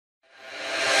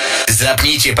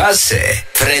Zapnijcie pasy.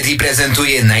 Fredi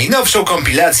prezentuje najnowszą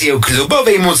kompilację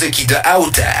klubowej muzyki do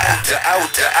auta.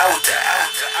 Od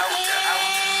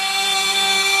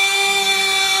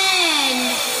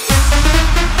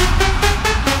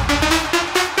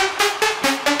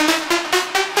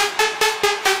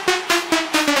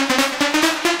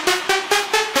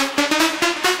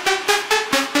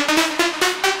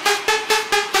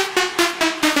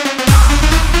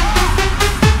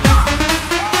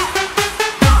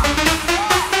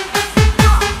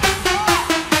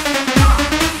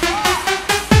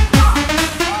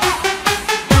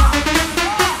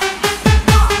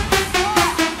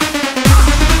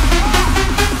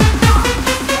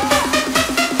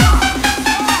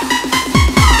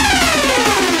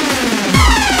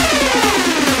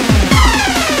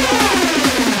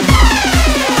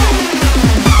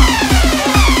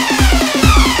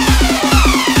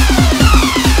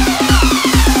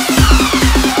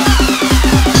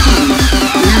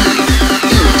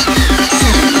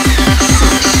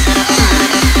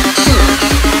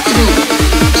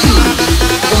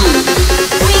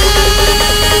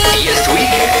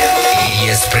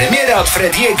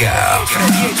Frediego.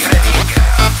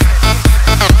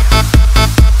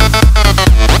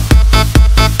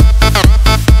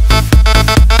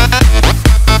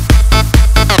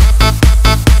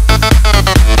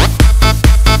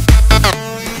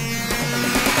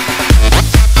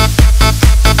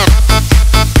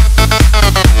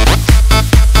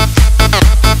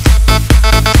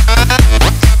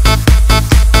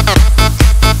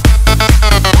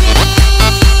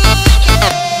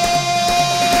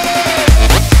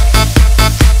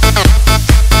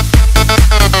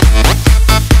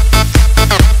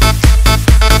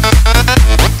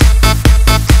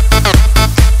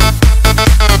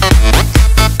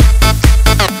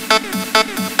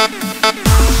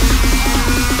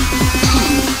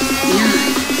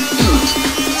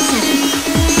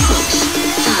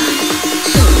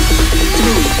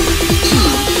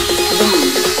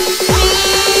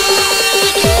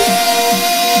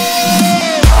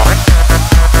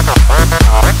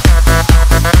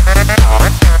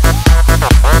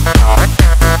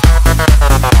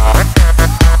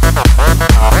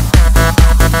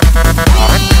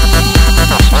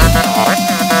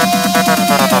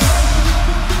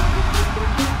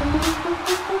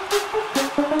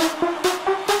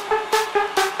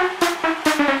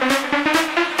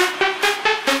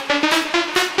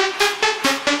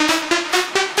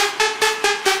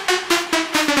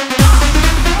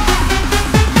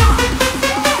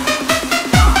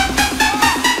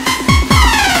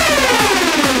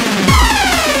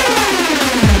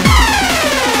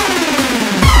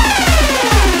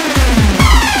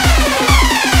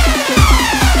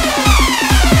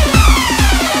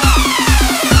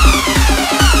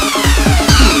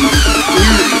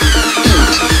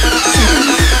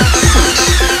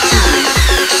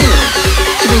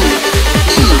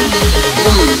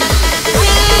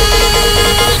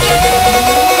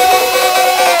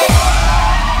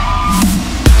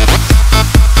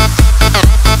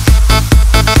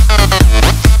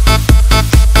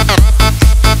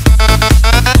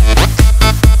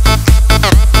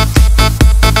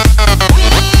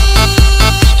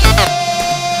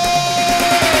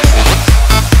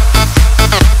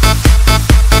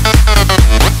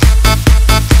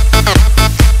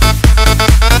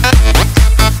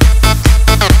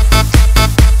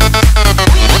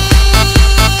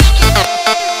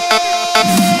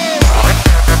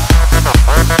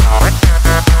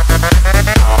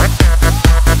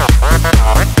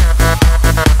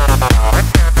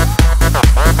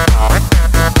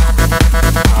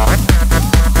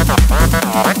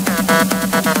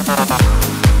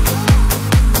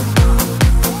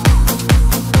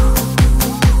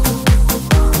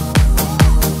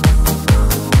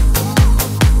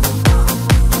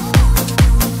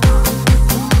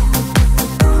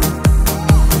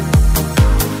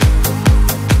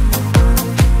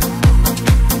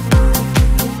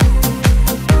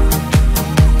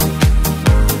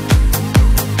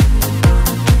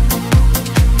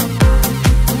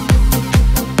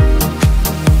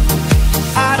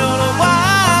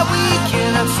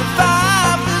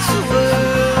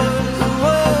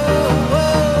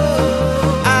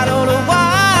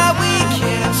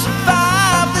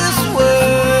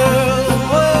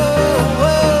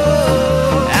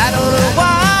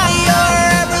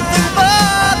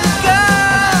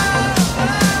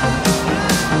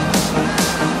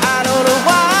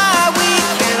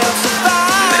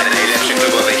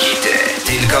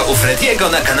 Frediego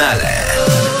na kanale.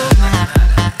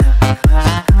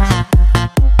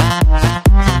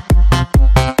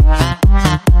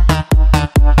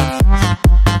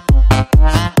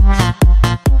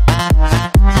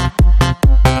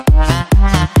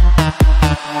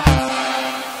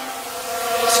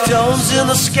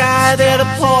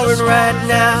 right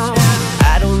now.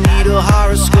 I don't need a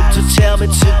horoscope to tell me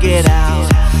to get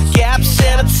out. Gaps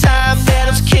in a time that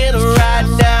it's killing right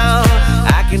now.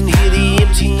 I can hear the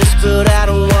emptiness, but I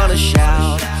don't wanna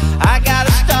shout. I got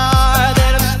a star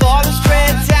that is falling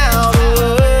straight down.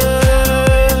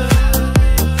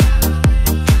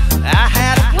 I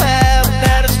had a plan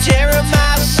that is tearing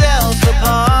myself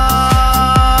apart.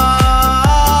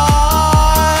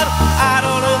 I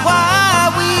don't know why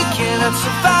we cannot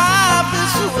survive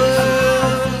this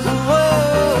world.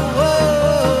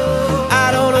 I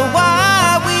don't know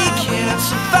why we can't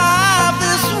survive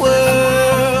this world.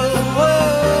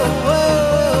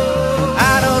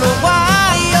 I don't know why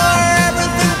you're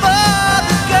everything but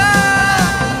the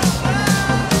girl.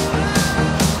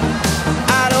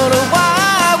 I don't know why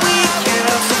we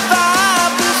cannot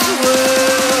survive this world.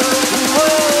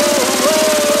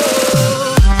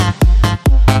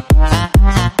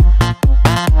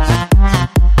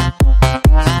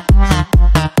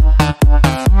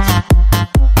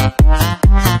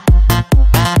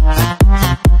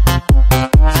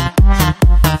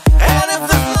 And if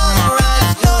the long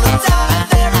ride's gonna die,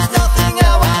 there is nothing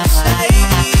I want to say.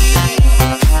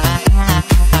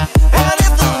 And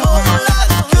if the whole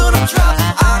life's gonna drop,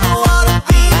 I don't wanna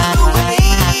be in the way.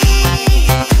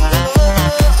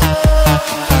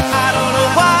 I don't know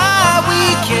why we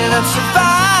cannot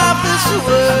survive this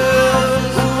world.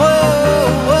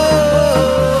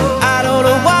 I don't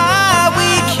know why we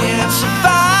can't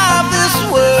survive this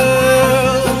world.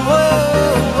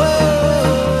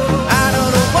 I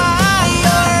don't know why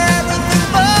you're everything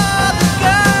but the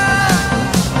girl.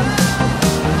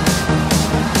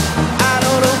 I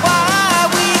don't know why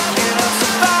we cannot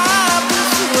survive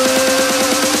this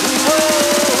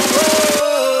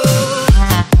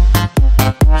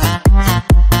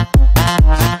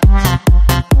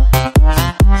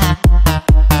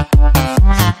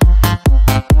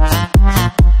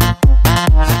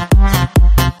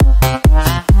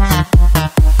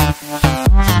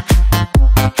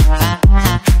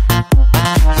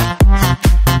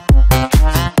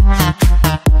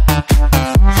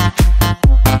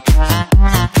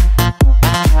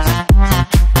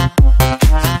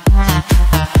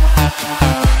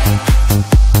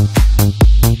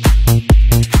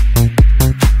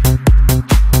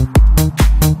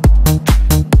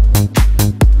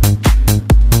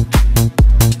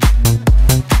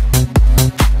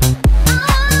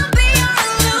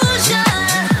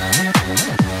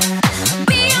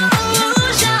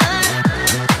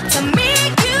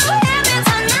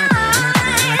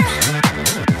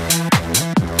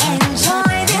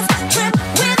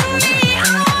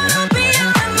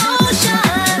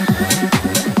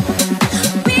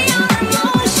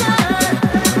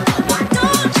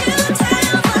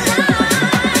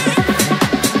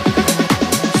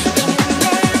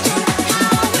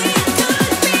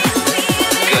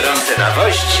Gorące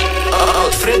nowości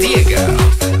od Frediego.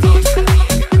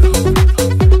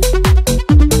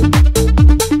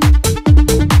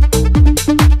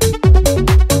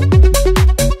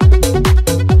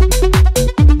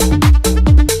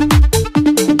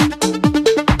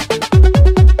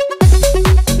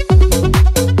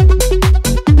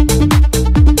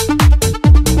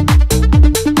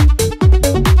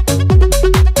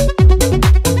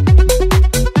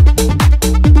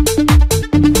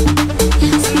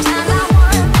 Sometimes I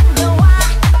wonder why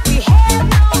we have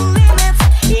no limits.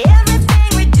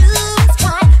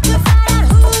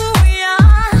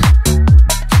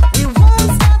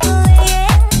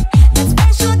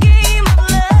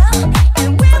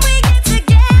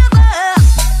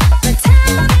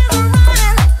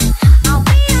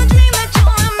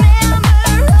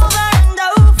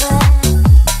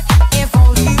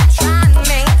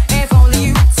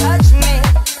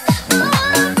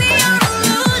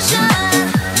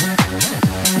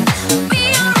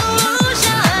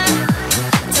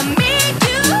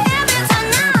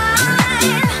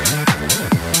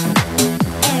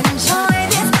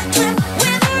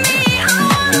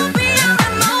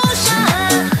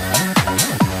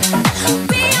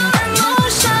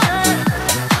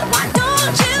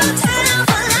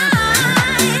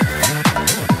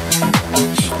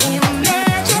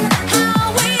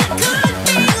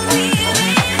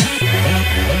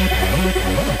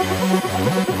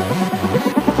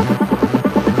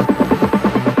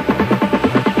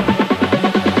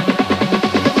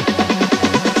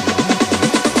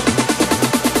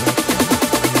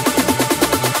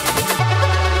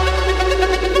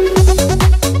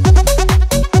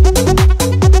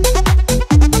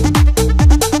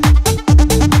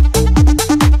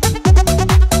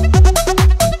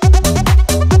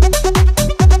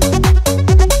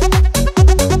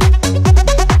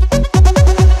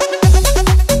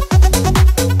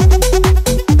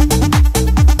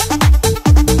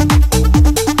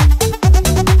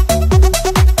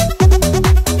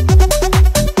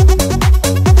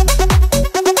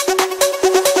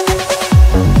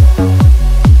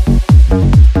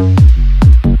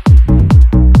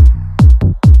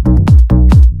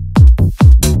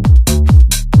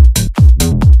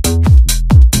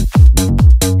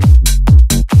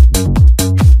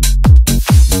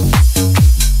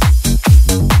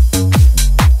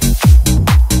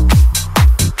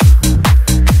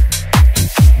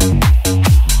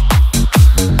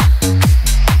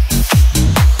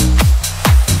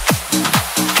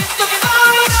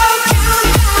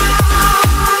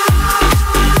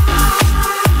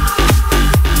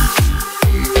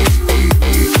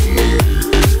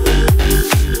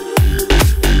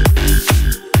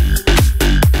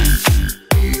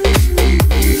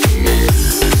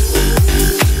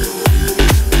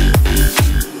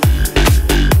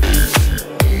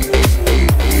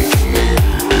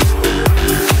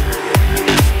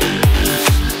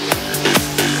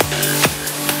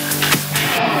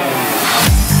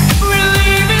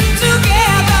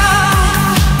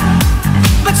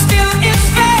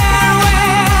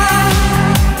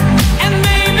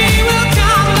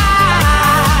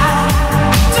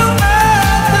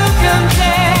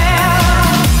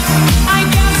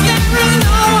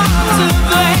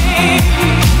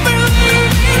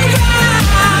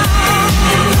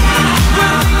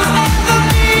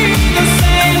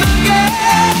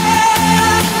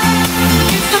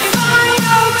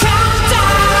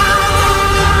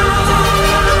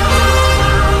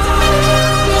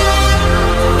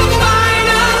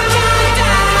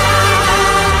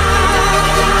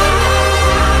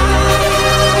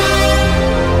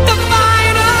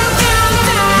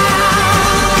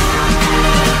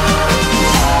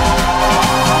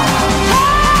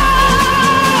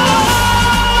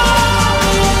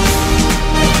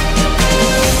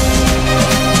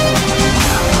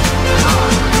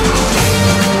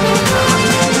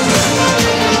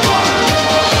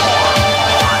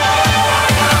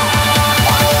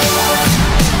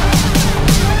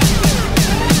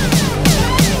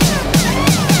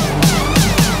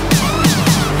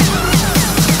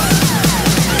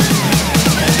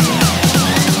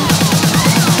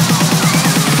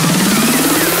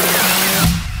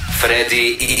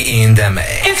 Fredi in the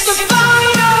mix. It's the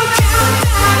final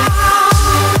countdown.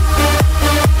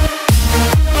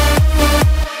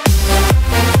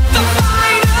 The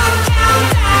final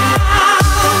countdown.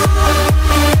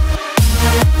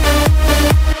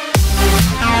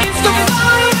 It's the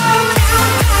final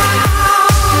countdown.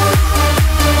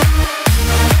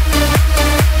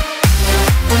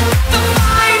 The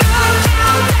final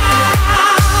countdown.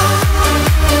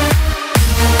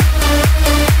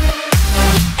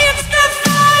 It's the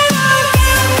final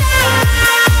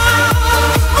countdown.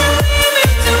 We're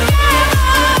leaving together.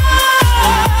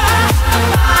 The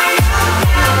final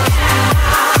countdown.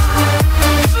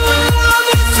 When love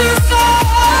is too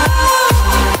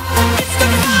it's the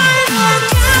final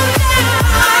countdown.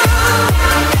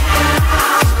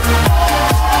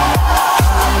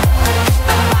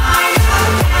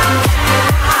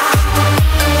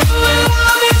 When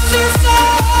love is too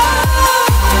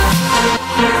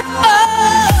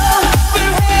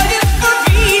we're headed for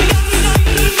peace,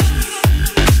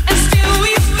 and still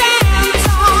we stand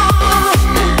tall.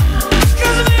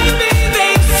 'Cause maybe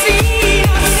they've seen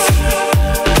us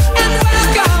and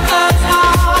welcome us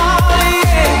all,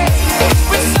 yeah.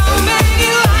 With so many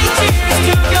light years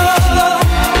to go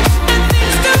and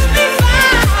things to be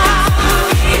found,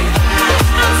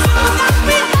 I'm sure that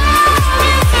we all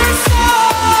miss our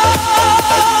soul.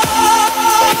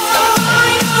 It's the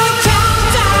final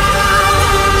countdown.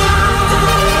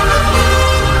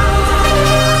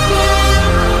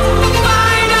 The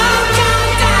final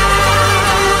countdown.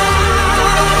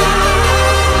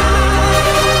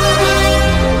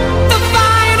 The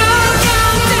final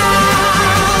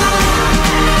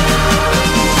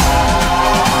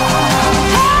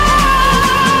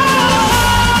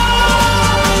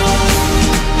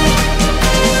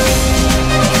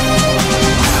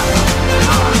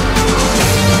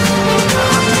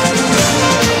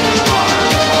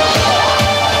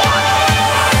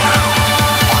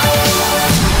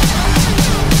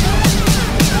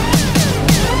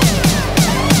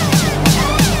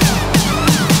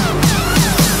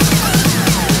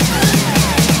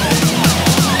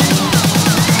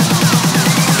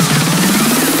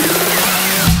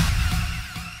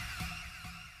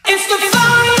It's the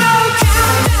final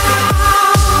countdown.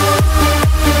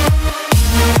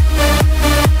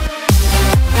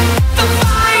 The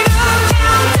final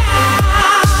countdown.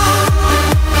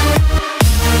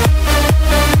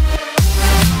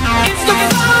 It's the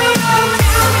final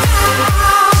countdown.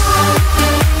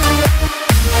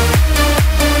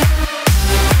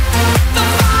 The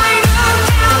final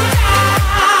countdown.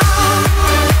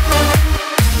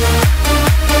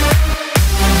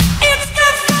 It's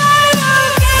the final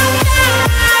countdown.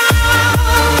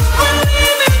 We're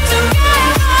leaving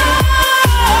together.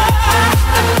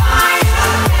 The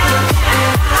final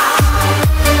countdown.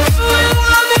 When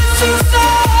love is too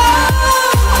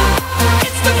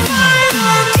it's the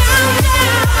final countdown. The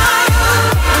final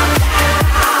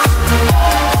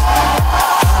countdown.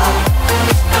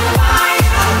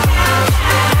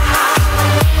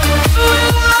 When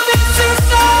love is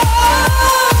too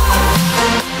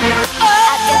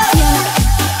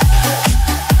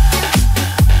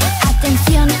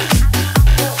Atención,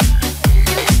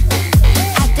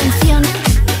 atención,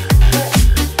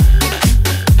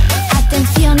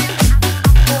 atención,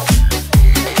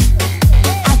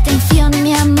 atención,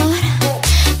 mi amor.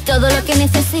 Todo lo que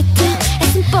necesito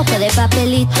es un poco de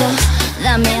papelito.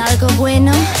 Dame algo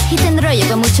bueno y te enrollo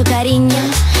con mucho cariño.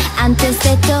 Antes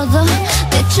de todo,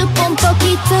 te chupo un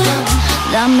poquito.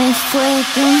 Dame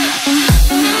fuego.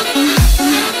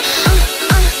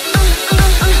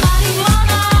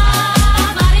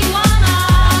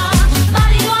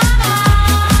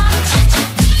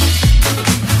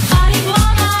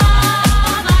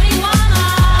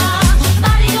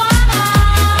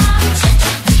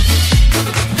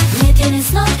 Me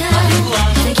tienes loca,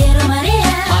 te quiero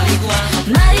María,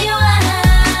 marihuana.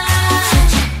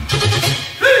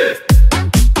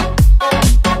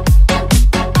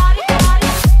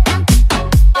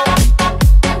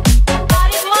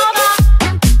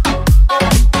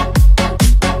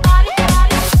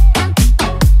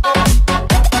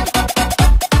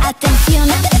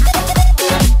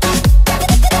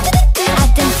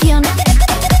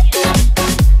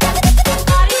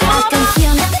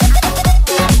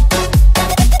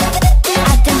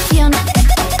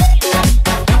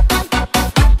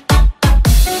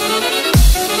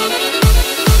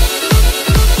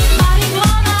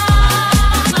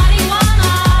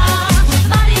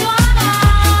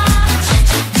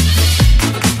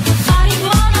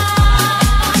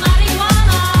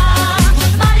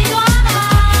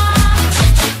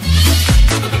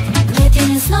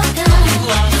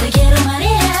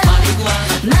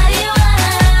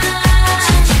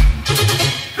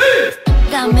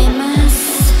 Dame más,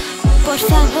 por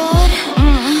favor,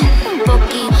 un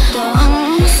poquito,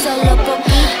 solo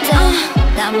poquito.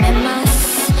 Dame más,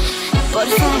 por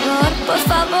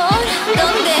favor,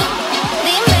 ¿dónde?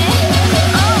 Dime.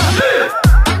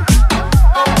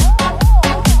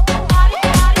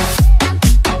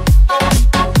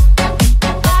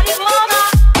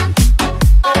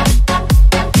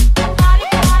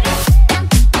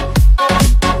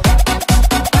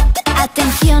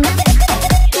 Atención.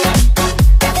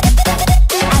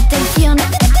 Atención.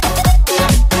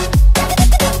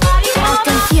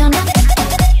 Atención.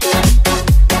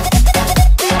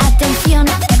 Atención.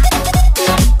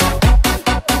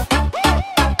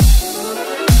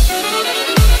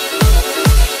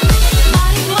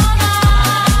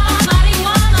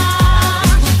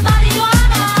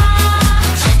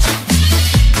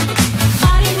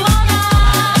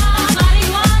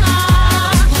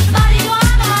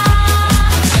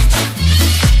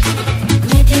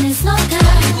 Me tienes loca,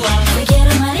 te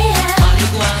quiero María.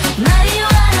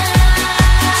 Marihuana.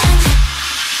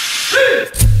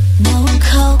 No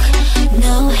coke,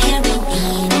 no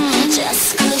heroin, just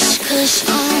kush kush,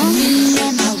 me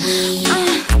and my weed.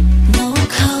 No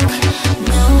coke,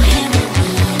 no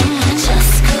heroin,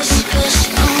 just kush kush,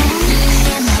 me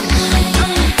and my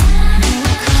weed. No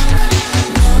coke,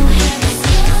 no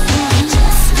heroin,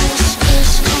 just kush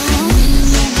kush, me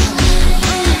and my weed.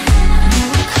 No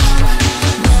coke,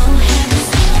 no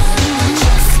heroin,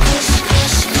 just kush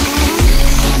kush, me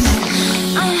and my weed.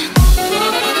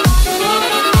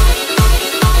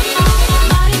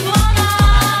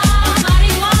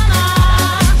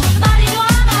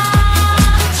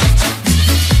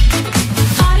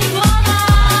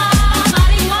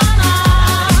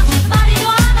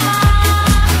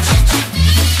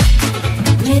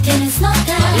 Me tienes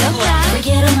loca, te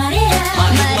quiero María.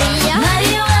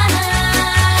 Marihuana.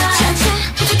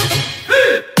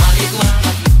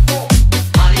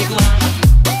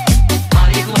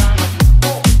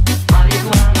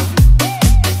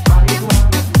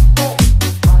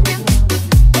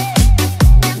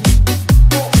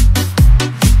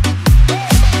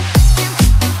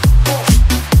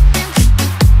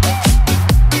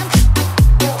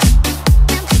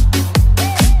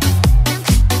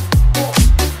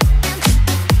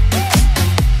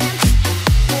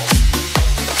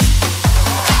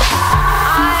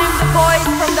 I'm the voice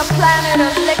from the planet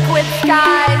of liquid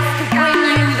skies to bring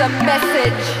you the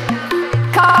message.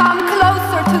 Come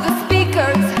closer to the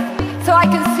speakers so I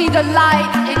can see the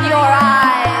light in your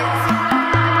eyes.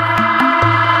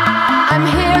 I'm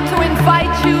here to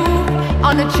invite you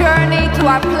on a journey to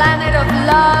our planet of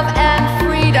love and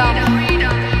freedom.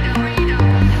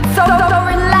 So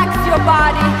relax your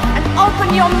body and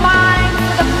open your mind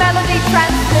to the melody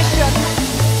transmission.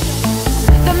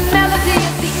 The melody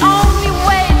is the only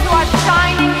way to our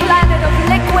shining planet of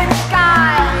liquid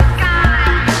sky.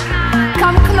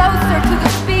 Come closer to the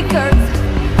speakers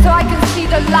so I can see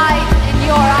the light in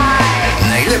your eyes.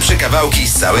 Najlepsze kawałki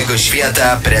z całego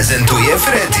świata prezentuje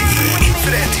Fredi.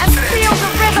 And feel the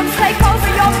rhythm take over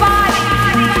your body.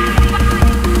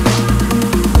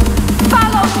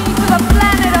 Follow me to the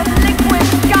planet of liquid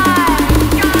sky.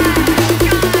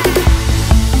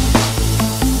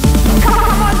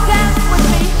 Come on, dance with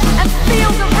me and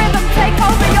feel the rhythm take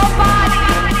over your body.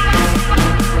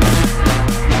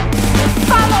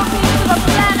 Follow me to the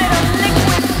planet of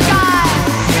liquid sky.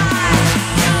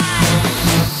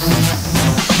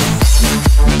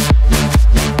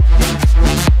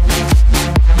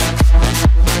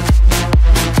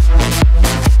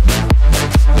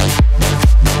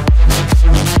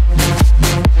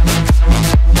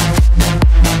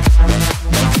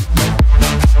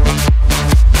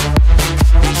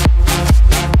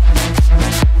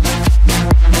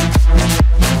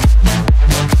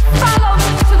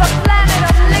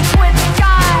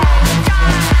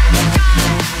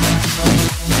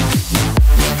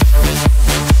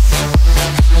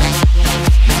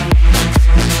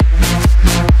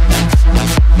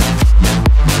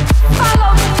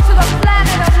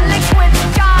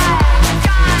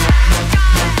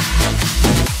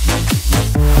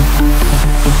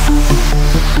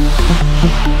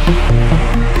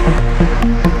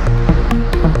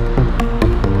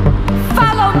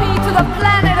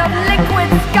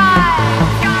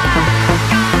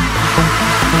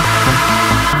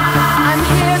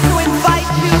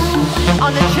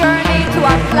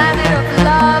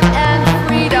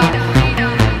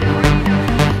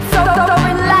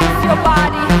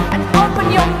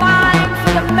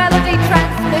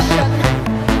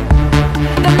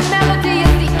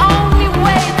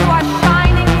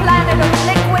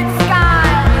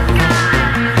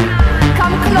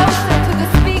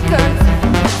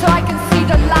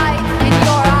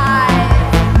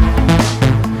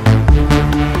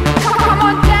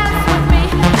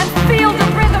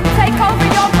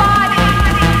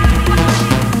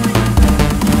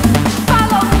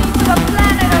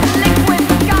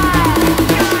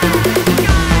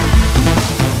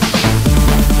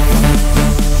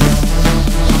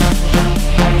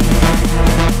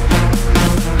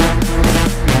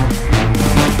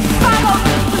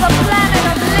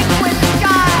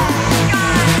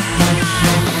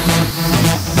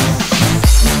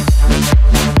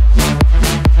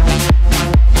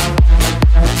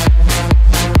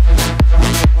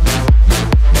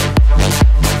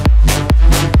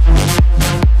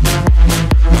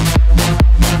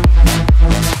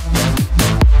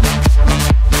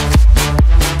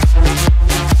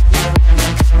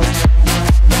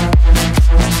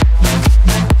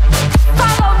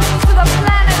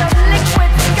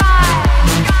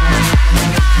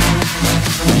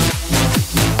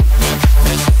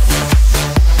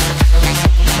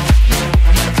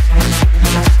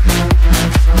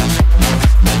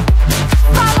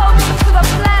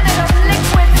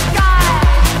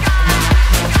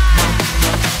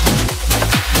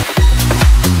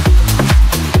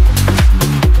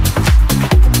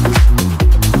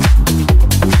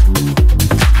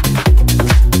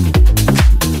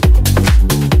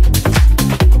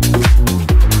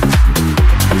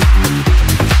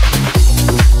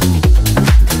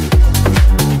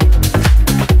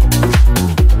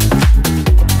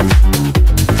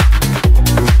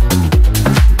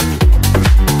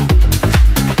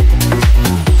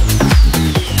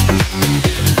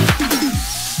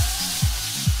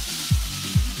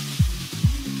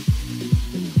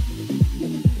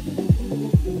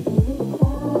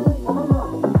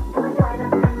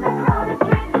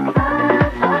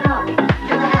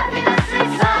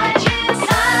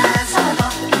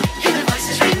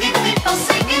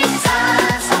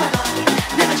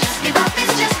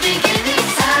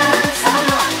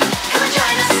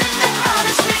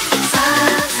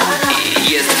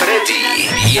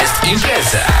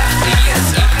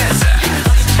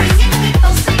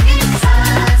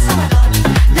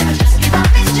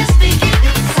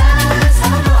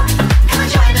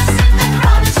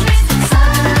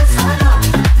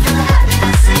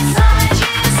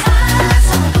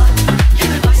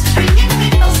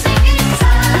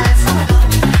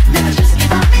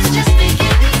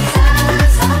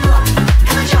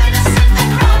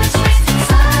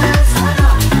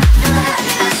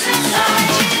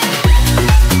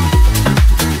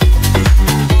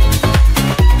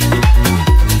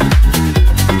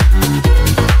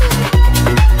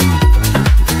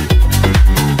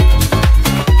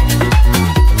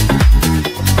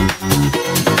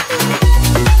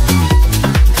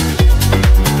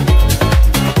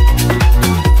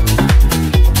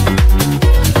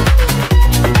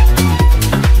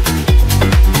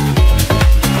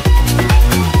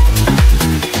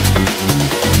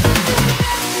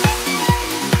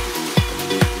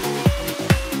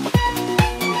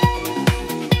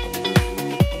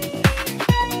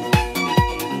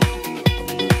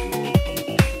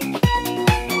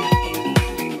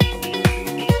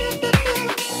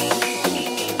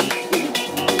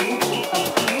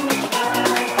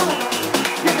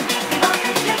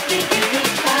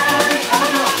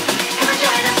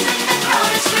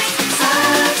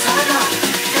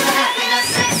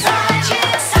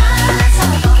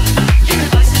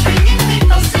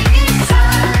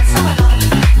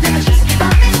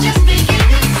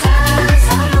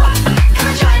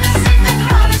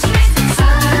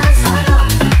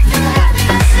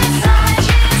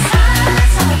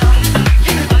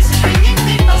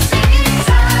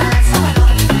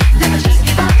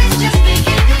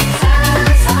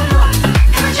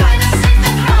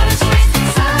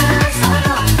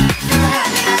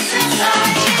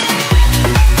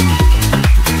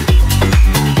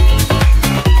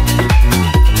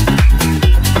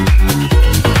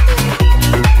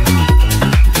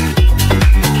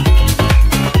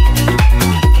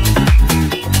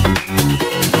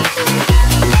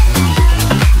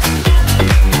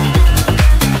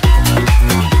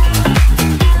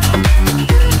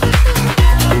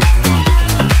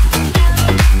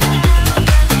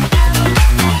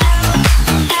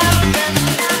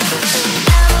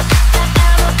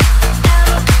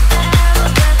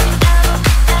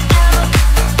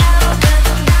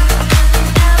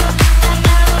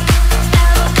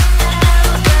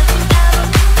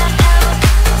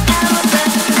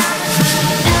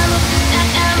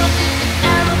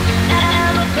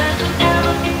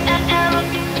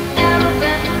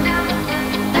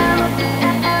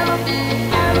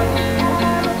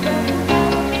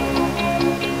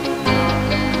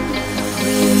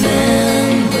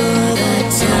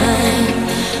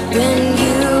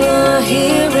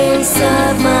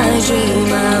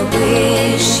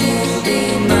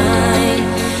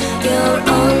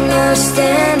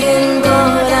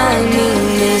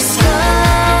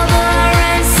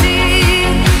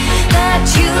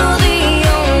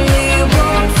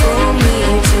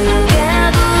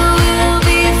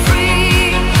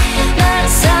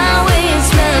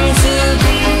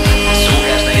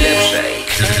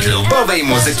 klubowej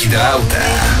muzyki do auta.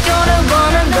 You're the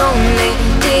one and only.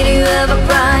 Did you ever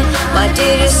cry? Why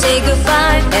did you say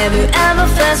goodbye? Have you ever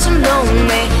felt so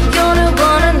lonely? You're the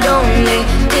one and only.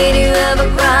 Did you ever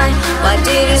cry? Why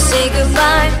did you say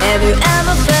goodbye? Have you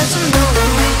ever felt so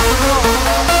lonely?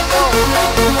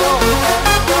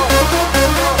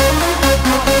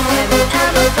 Have you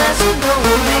ever felt so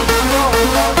lonely?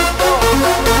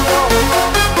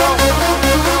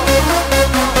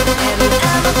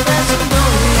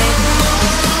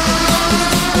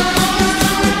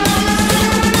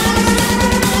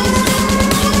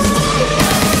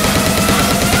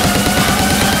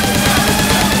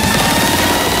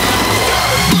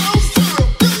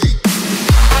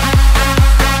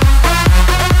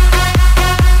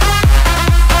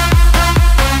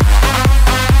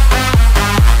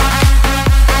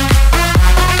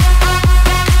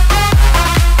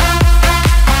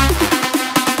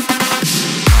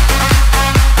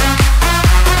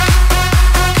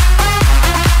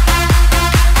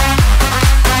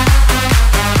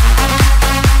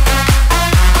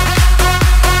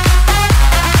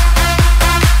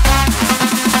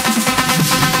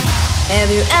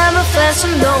 So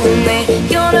lonely,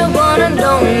 you're the one and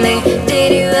only.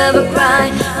 Did you ever cry?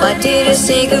 Why did you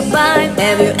say goodbye?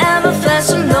 Have you ever felt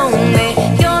so lonely?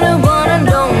 You're the one and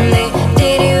only.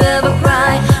 Did you ever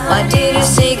cry? Why did you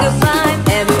say goodbye?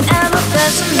 Have you ever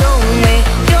felt so lonely?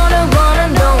 You're the one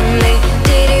and only.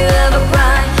 Did you ever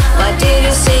cry? Why did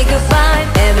you say goodbye?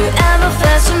 Have you ever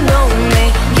felt so lonely?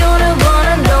 You're the one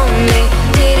and only.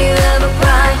 Did you ever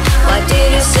cry? Why did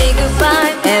you say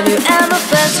goodbye? Have you ever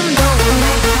felt so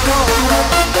lonely? Have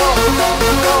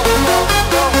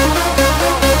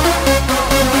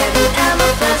you ever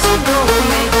felt so lonely?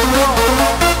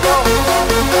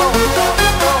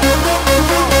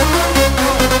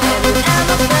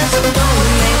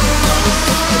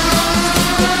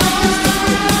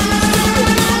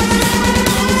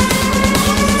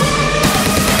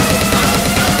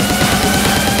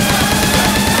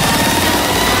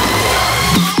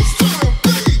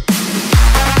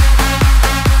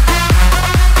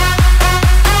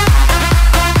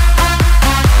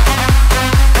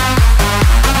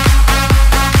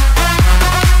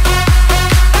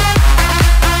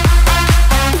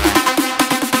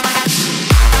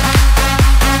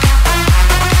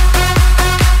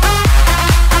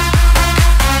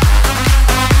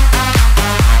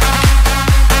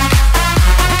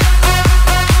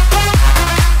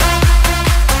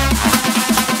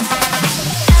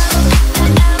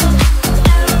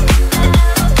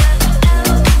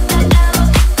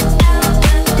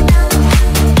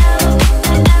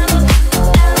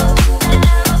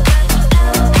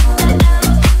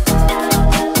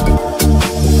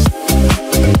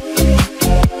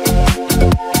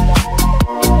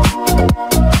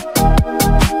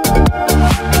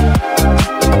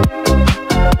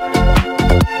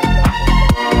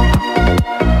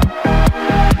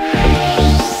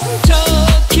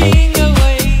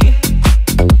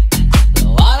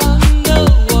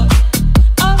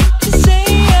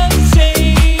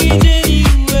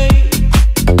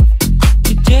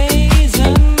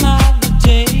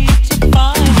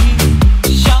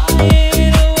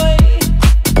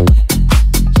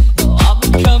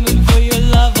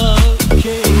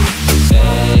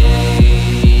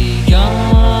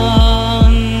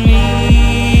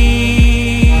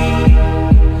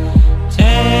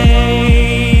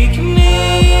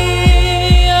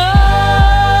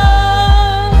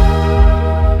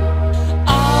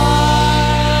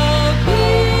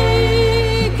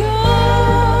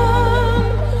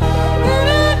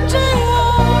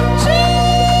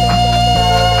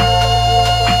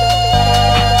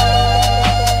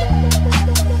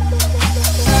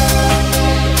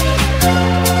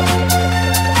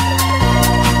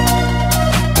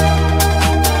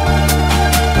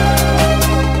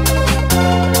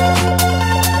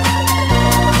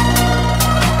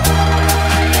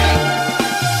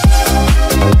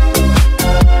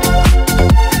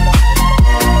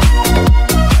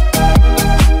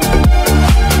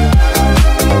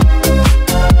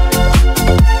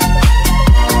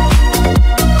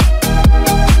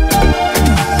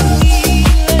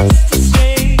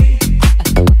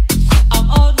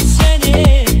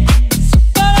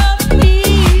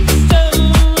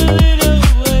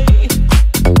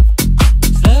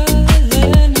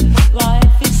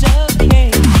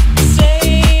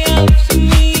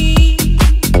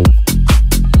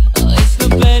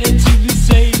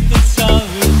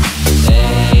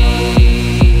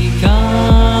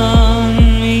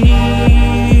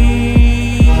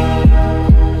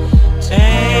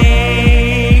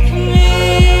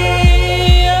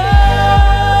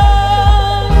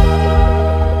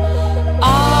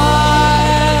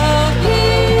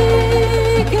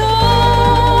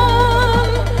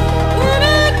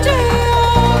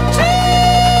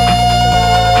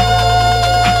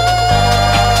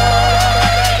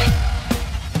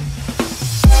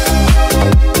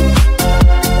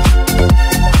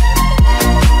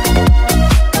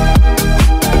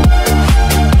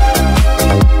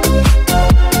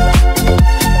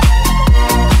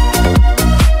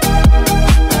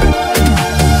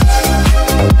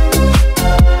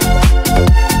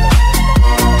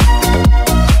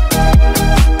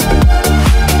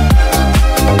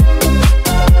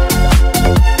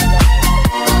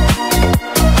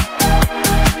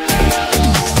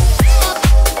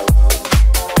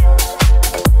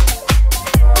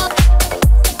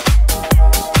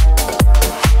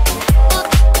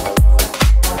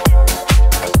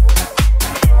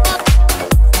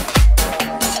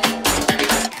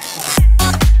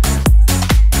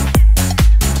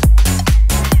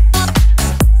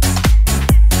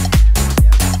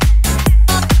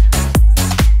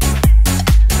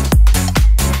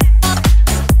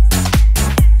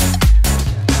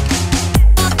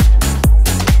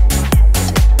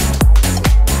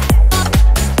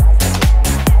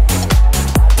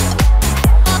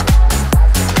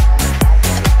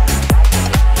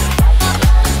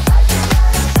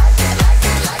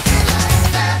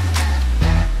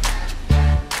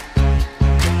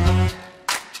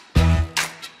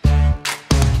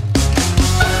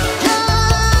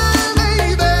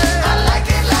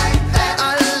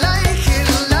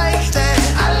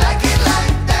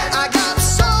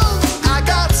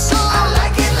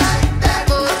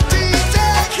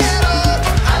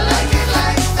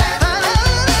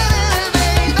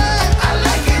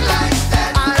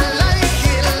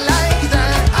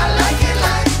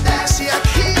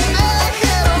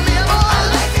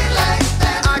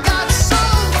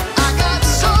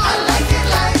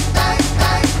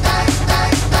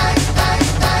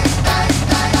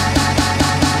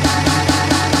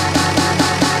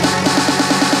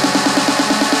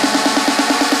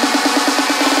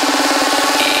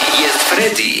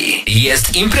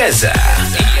 jest impreza.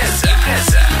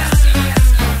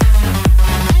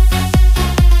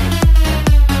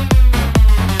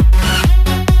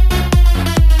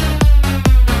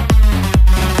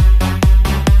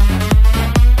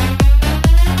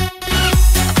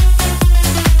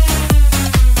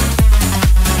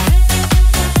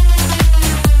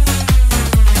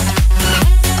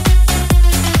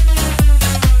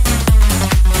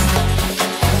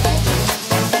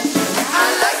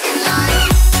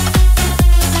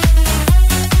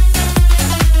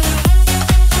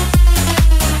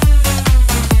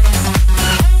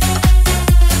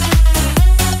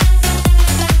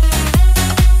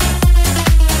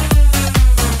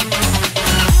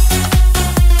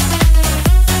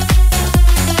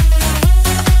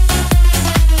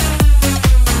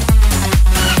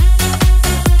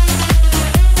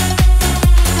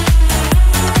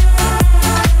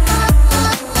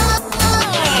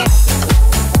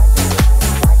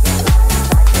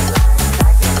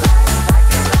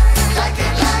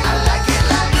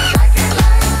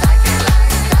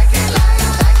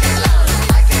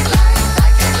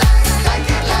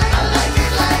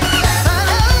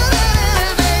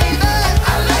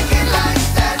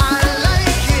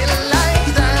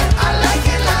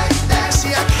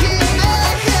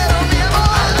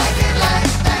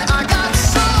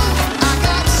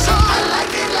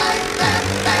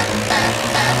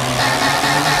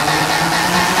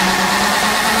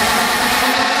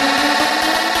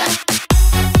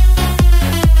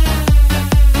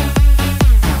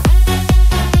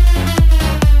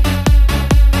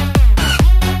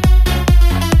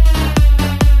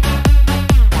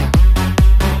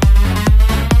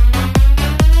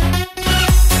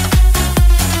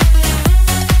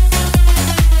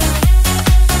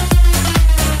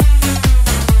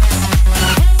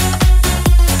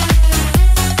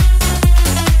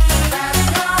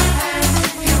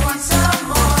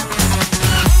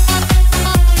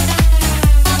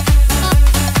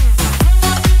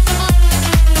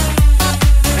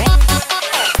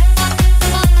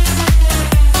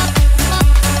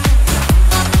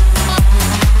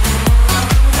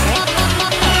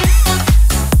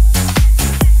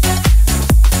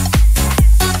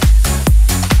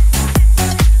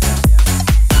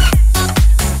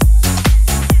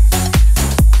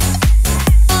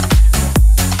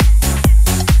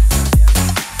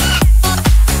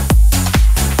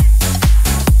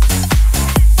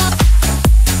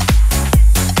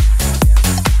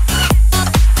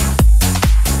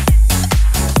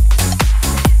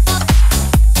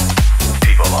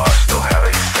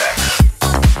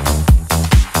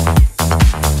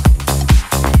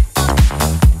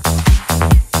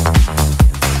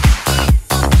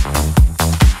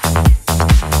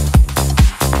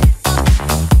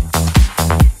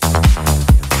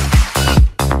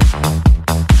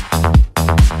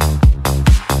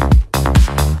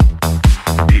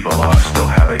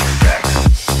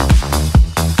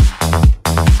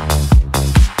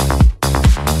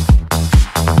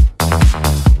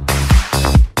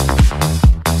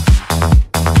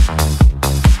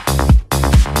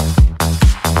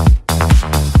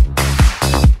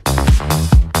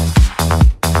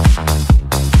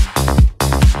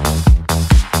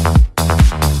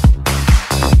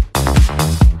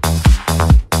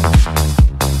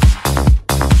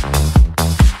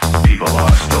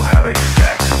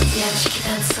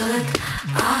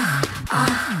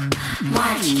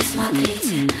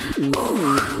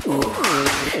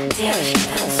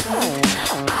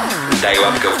 Daj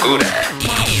łapkę w górę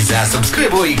i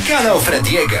zasubskrybuj kanał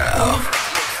Frediego.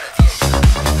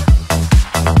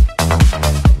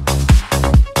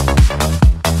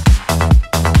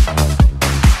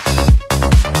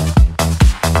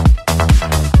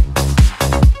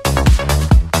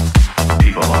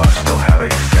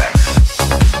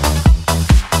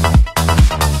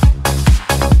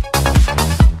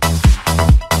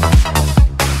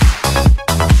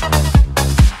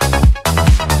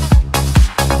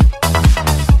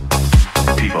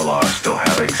 People are still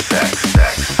having sex.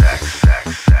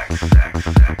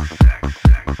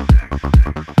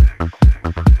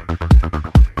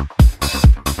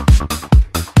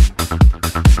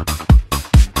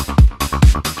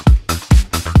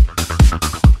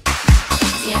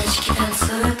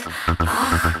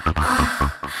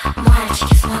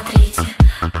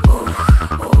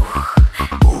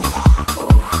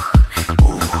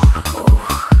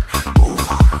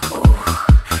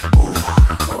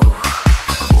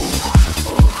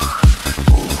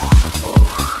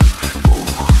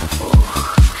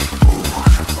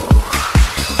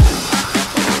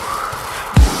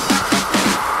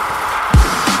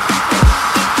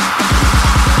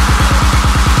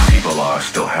 are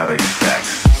still having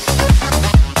sex.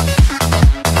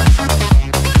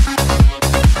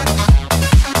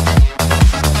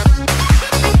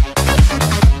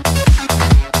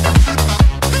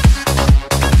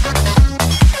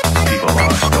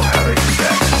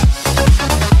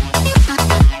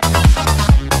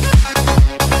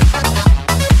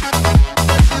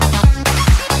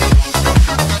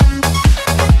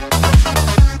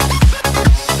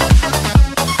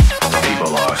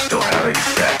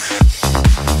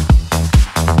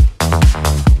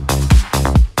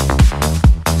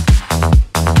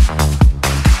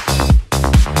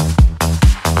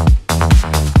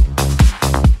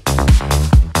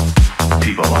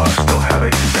 People are still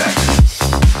having sex.